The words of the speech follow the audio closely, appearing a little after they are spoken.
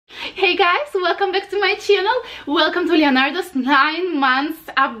Hey guys, welcome back to my channel. Welcome to Leonardo's 9 months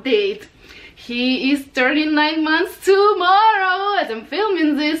update. He is turning 9 months tomorrow as I'm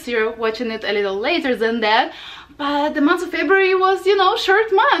filming this. You're watching it a little later than that, but the month of February was, you know,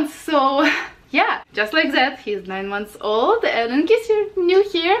 short month, so yeah, just like that, he's 9 months old. And in case you're new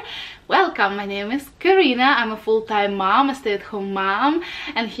here, welcome. My name is Karyna. I'm a full-time mom, a stay-at-home mom,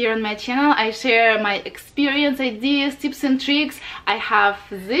 and here on my channel I share my experience, ideas, tips and tricks. I have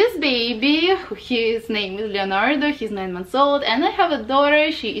this baby, his name is Leonardo, he's 9 months old, and I have a daughter,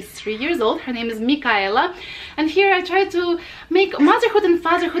 she is 3 years old, her name is Michaela. And here I try to make motherhood and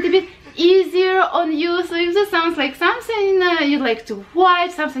fatherhood a bit easier on you. So if this sounds like something you'd like to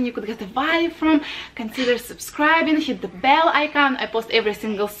watch, something you could get a vibe from, consider subscribing, hit the bell icon. I post every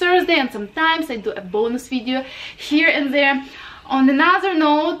single Thursday, and sometimes I do a bonus video here and there. On another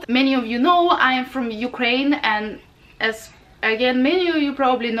note, many of you know I am from Ukraine, and as again many of you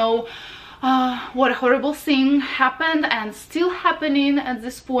probably know, what a horrible thing happened and still happening at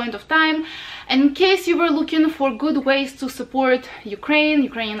this point of time. And in case you were looking for good ways to support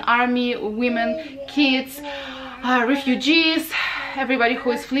Ukrainian army, women, kids, refugees, everybody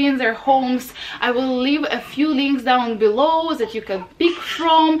who is fleeing their homes, I will leave a few links down below that you can pick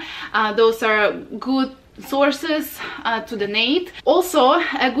from. Those are good sources to donate. Also,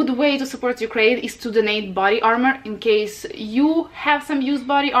 a good way to support Ukraine is to donate body armor. In case you have some used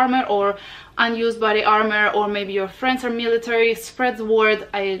body armor or unused body armor, or maybe your friends are military, spread the word.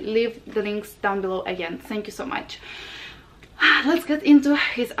 I leave the links down below again. Thank you so much. Let's get into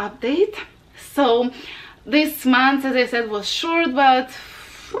his update. So this month, as I said, was short, but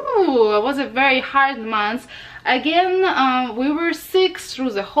it was a very hard month. Again, we were sick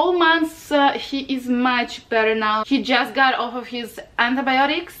through the whole month. He is much better now. He just got off of his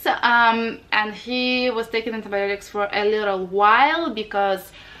antibiotics, and he was taking antibiotics for a little while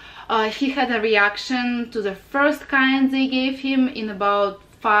because he had a reaction to the first kind they gave him in about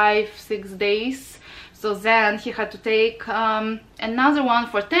 5-6 days. So then he had to take another one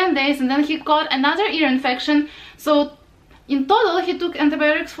for 10 days, and then he got another ear infection. So in total, he took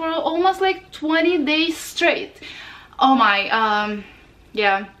antibiotics for almost like 20 days straight. Oh my,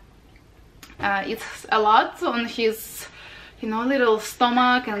 yeah, it's a lot on his, you know, little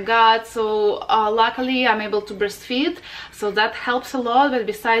stomach and gut. So luckily I'm able to breastfeed, so that helps a lot. But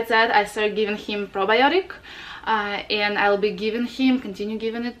besides that, I started giving him probiotic, and I'll be continue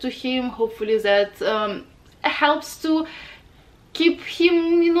giving it to him. Hopefully that helps to keep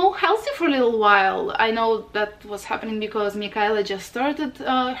him, you know, healthy for a little while. I know that was happening because Michaela just started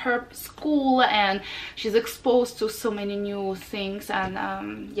her school and she's exposed to so many new things.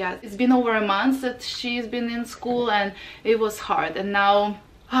 And yeah, it's been over a month that she's been in school, and it was hard. And now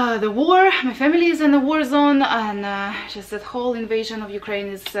the war, my family is in a war zone, and just that whole invasion of Ukraine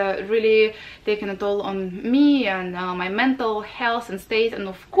is really taking a toll on me and my mental health and state. And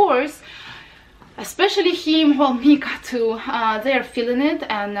of course, especially him, well, Mika too, they're feeling it,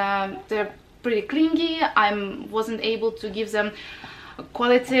 and they're pretty clingy. I wasn't able to give them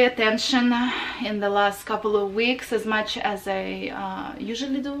quality attention in the last couple of weeks as much as I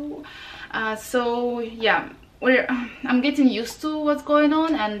usually do. So yeah, I'm getting used to what's going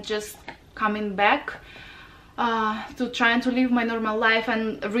on and just coming back to trying to live my normal life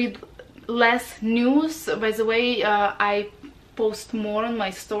and read less news. By the way, I post more on my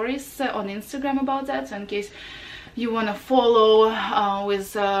stories on Instagram about that, so in case you want to follow up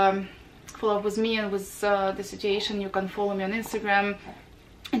with me and with the situation, you can follow me on Instagram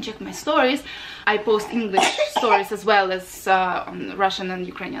and check my stories. I post English stories as well as on Russian and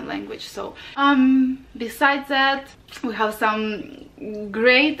Ukrainian language. So besides that, we have some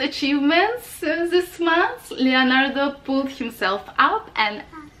great achievements this month. Leonardo pulled himself up, and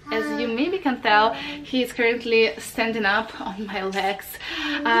as you maybe can tell, he is currently standing up on my legs.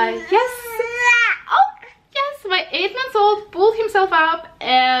 Yes, oh yes, my 8-month-old pulled himself up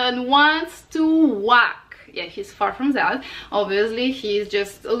and wants to walk. Yeah, he's far from that. Obviously, he's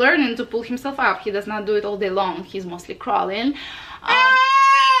just learning to pull himself up. He does not do it all day long. He's mostly crawling.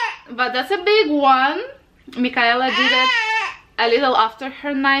 But that's a big one. Michaela did it a little after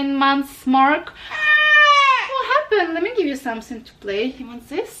her 9 months mark. Let me give you something to play. He wants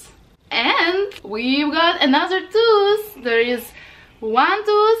this. And we've got another tooth. There is one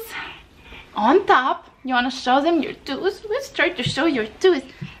tooth on top. You want to show them your tooth? Let's try to show your tooth.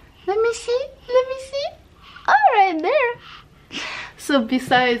 Let me see. Let me see. All right, there. So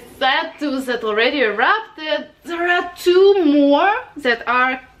besides that tooth that already erupted, there are 2 more that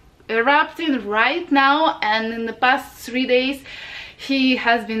are erupting right now. And in the past 3 days, he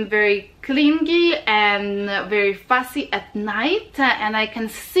has been very clingy and very fussy at night, and I can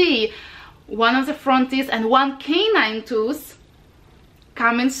see one of the front teeth and one canine tooth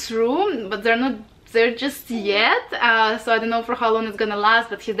coming through, but they're not there just yet, so I don't know for how long it's gonna last,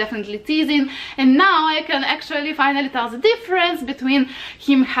 but he's definitely teasing. And now I can actually finally tell the difference between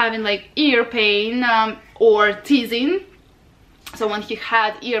him having like ear pain or teasing. So when he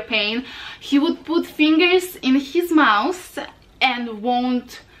had ear pain, he would put fingers in his mouth and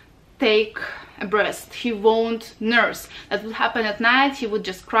won't take a breast. He won't nurse. That would happen at night. He would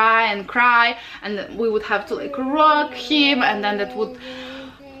just cry and cry, and we would have to like rock him, and then that would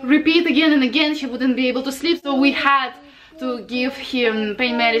repeat again and again. He wouldn't be able to sleep, so we had to give him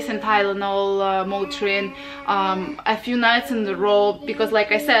pain medicine, Tylenol, Motrin, a few nights in a row, because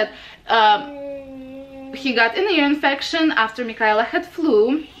like I said, he got an ear infection after Michaela had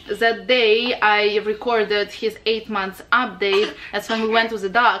flu. That day I recorded his 8 months update. That's when we went to the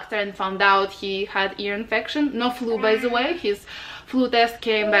doctor and found out he had ear infection. No flu, by the way. His flu test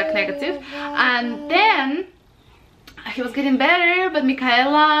came back negative. And then he was getting better, but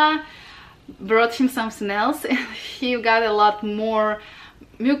Michaela brought him something else, and he got a lot more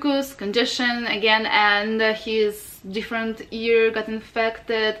mucus congestion again, and his different ear got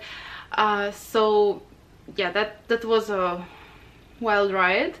infected. So yeah, that was a wild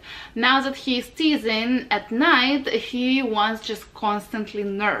ride. Now that he's teasing at night, he wants just constantly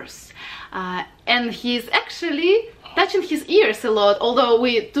nurse, and he's actually touching his ears a lot, although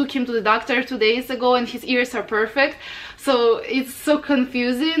we took him to the doctor 2 days ago and his ears are perfect. So it's so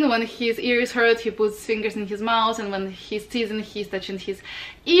confusing. When his ears hurt, he puts fingers in his mouth, and when he's teasing, he's touching his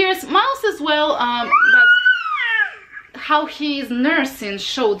ears, mouth as well, but how he's nursing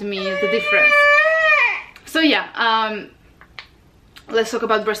showed me the difference. So yeah, let's talk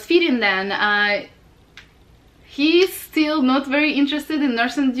about breastfeeding then. He's still not very interested in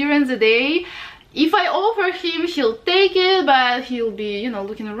nursing during the day. If I offer him, he'll take it, but he'll be, you know,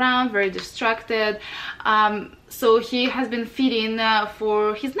 looking around, very distracted. So he has been feeding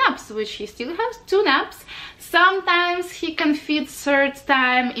for his naps, which he still has 2 naps. Sometimes he can feed third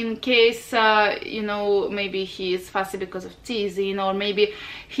time in case, you know, maybe he's fussy because of teasing, or maybe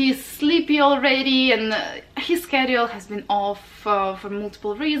he's sleepy already and his schedule has been off for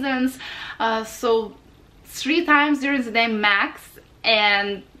multiple reasons. So 3 times during the day max.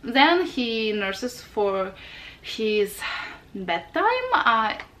 And then he nurses for his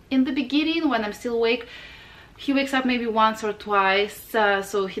bedtime. In the beginning, when I'm still awake, he wakes up maybe once or twice,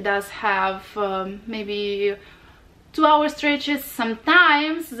 so he does have maybe 2-hour stretches.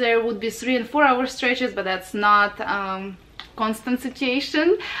 Sometimes there would be 3 and 4-hour stretches, but that's not constant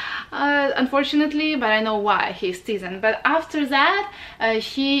situation, unfortunately, but I know why he's teasing. But after that,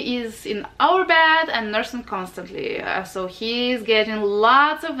 he is in our bed and nursing constantly, so he's getting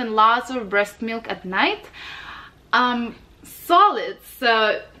lots of breast milk at night. Solids,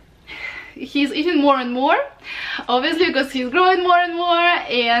 he's eating more and more, obviously, because he's growing more and more,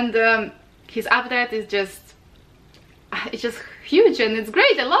 and his appetite is just, it's just huge, and it's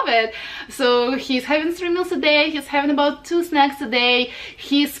great. I love it. So he's having 3 meals a day. He's having about 2 snacks a day.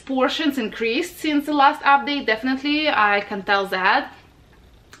 His portions increased since the last update, definitely, I can tell that.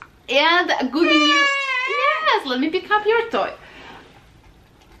 And good news, yes, let me pick up your toy.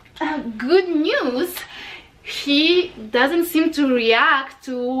 Good news, he doesn't seem to react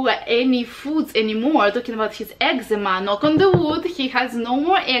to any foods anymore. Talking about his eczema, knock on the wood, he has no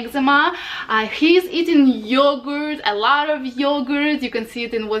more eczema. He's eating yogurt, a lot of yogurt. You can see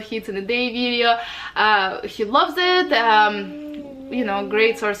it in what he eats in the day video. He loves it. You know,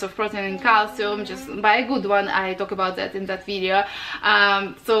 great source of protein and calcium, just buy a good one. I talk about that in that video.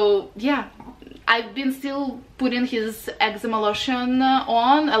 So yeah, I've been still putting his eczema lotion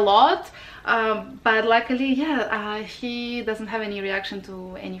on a lot. But luckily, yeah, he doesn't have any reaction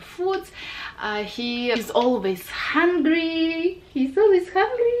to any foods. He is always hungry. He's always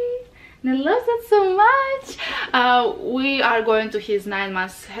hungry, and I love that so much. We are going to his 9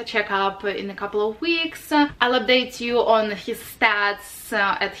 months checkup in a couple of weeks. I'll update you on his stats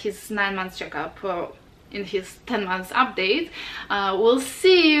at his 9 months checkup in his 10 months update. We'll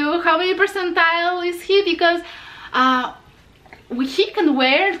see how many percentile is he, because he can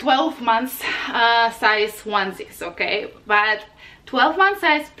wear 12 months size onesies, okay, but 12 month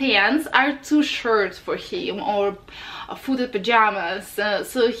size pants are too short for him, or footed pajamas,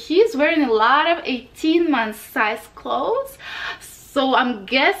 so he's wearing a lot of 18 month size clothes. So I'm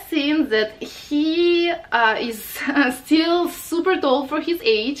guessing that he is still super tall for his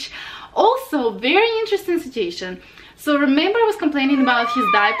age. Also, very interesting situation. So remember, I was complaining about his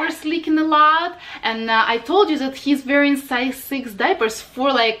diapers leaking a lot, and I told you that he's wearing size 6 diapers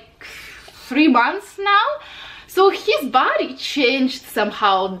for like 3 months now. So his body changed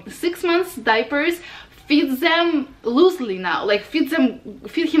somehow. 6 months diapers feeds them loosely now, like feed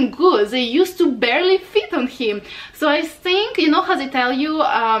him good. They used to barely fit on him. So I think, you know how they tell you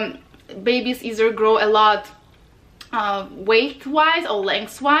babies either grow a lot weight-wise or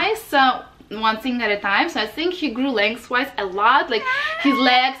lengthwise, one thing at a time. So I think he grew lengthwise a lot, like his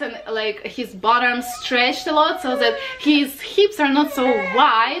legs and like his bottom stretched a lot so that his hips are not so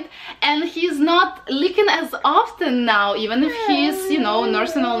wide, and he's not licking as often now, even if he's, you know,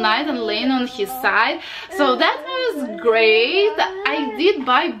 nursing all night and laying on his side. So that was great. I did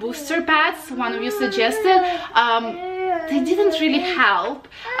buy booster pads, one of you suggested. They didn't really help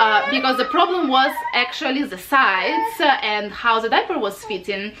because the problem was actually the sides and how the diaper was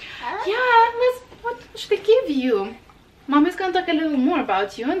fitting. Yeah, what should I give you? Mom is gonna talk a little more about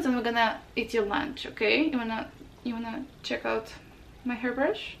you, and then we're gonna eat your lunch. Okay? You wanna check out my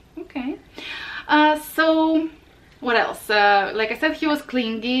hairbrush? Okay. So what else? Like I said, he was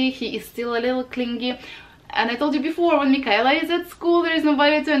clingy. He is still a little clingy. And I told you before, when Michaela is at school, there is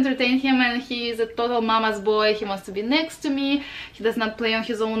nobody to entertain him, and he is a total mama's boy. He wants to be next to me. He does not play on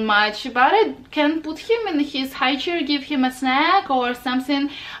his own much, but I can put him in his high chair, give him a snack or something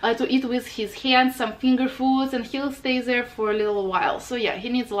to eat with his hands, some finger foods, and he'll stay there for a little while. So yeah, he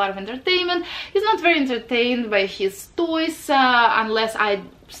needs a lot of entertainment. He's not very entertained by his toys unless I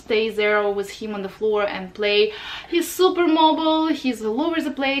stay there with him on the floor and play. He's super mobile. He's all over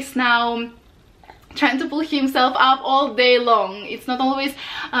the place now, trying to pull himself up all day long. It's not always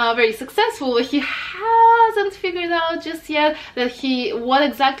very successful. He hasn't figured out just yet that what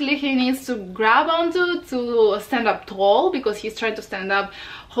exactly he needs to grab onto to stand up tall, because he's trying to stand up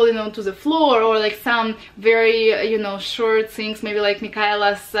holding on to the floor, or like some very, you know, short things, maybe like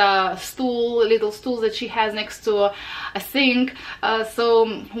Michaela's little stool that she has next to a sink.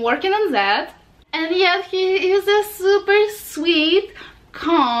 So working on that. And yet he is a super sweet,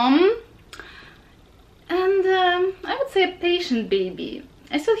 calm, and I would say a patient baby.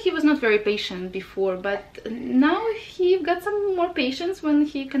 I thought he was not very patient before, but now he got some more patience when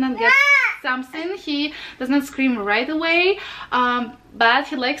he cannot get something. He does not scream right away, but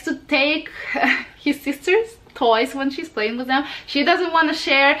he likes to take his sister's toys when she's playing with them. She doesn't want to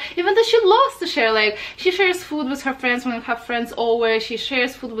share, even though she loves to share. Like, she shares food with her friends when we have friends over, she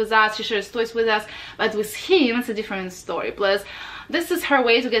shares food with us, she shares toys with us, but with him it's a different story. Plus, this is her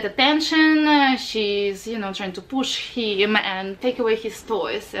way to get attention. She's, you know, trying to push him and take away his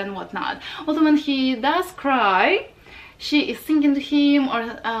toys and whatnot. Although when he does cry, she is singing to him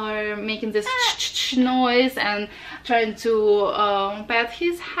or making this noise and trying to pat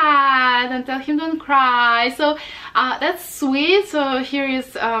his head and tell him don't cry. So that's sweet. So here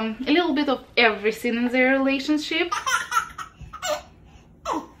is a little bit of everything in their relationship.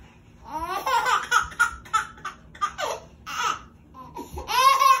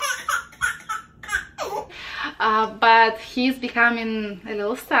 But he's becoming a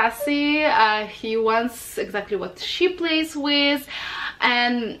little sassy. He wants exactly what she plays with,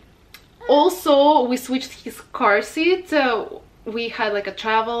 and also we switched his car seat. We had like a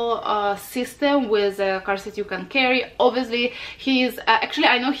travel system with a car seat you can carry. Obviously he's actually,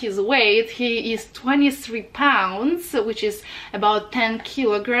 I know his weight. He is 23 pounds, which is about 10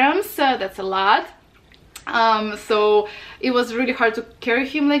 kilograms. That's a lot. So it was really hard to carry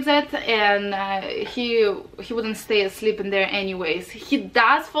him like that, and he wouldn't stay asleep in there anyways. He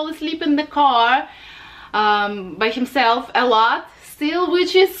does fall asleep in the car by himself a lot still,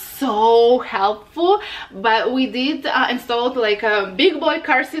 which is so helpful. But we did install like a big boy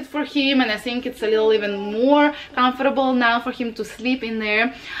car seat for him, and I think it's a little even more comfortable now for him to sleep in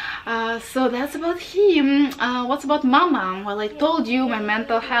there. So that's about him. What's about Mama? Well, I told you my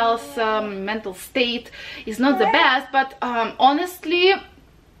mental health, mental state is not the best, but honestly,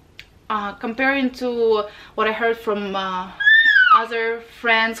 comparing to what I heard from other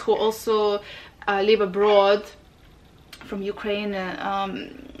friends who also live abroad from Ukraine,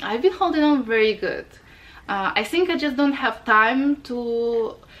 I've been holding on very good. I think I just don't have time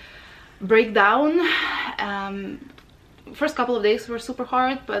to break down. First couple of days were super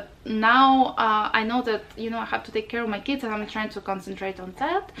hard, but now I know that, you know, I have to take care of my kids, and I'm trying to concentrate on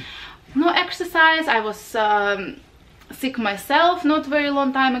that. No exercise. I was sick myself not very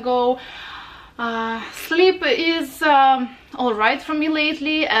long time ago. Sleep is all right for me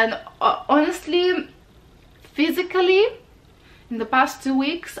lately, and honestly, physically in the past 2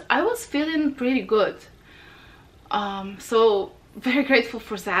 weeks I was feeling pretty good. So very grateful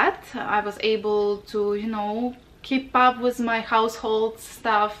for that. I was able to, you know, keep up with my household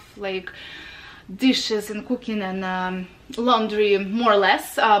stuff, like dishes and cooking and laundry more or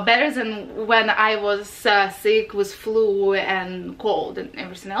less, better than when I was sick with flu and cold and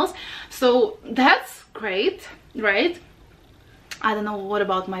everything else. So that's great, right? I don't know what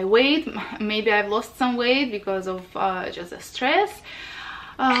about my weight. Maybe I've lost some weight because of just the stress.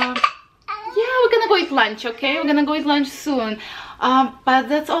 Yeah, we're gonna go eat lunch, okay? We're gonna go eat lunch soon. But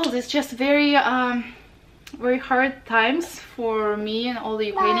that's all. It's just very very hard times for me and all the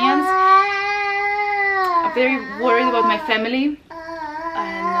Ukrainians. I'm very worried about my family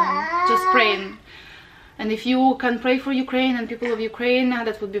and just praying. And if you can pray for Ukraine and people of Ukraine,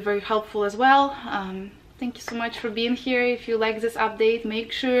 that would be very helpful as well. Thank you so much for being here. If you like this update,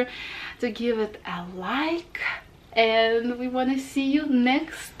 make sure to give it a like. And we want to see you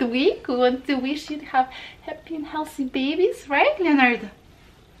next week. We want to wish you to have happy and healthy babies, right, Leonardo?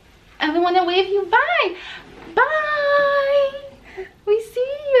 And we want to wave you bye. Bye. We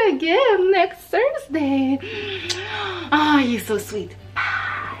see you again next Thursday. Ah, you're so sweet.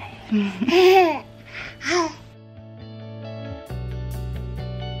 Bye.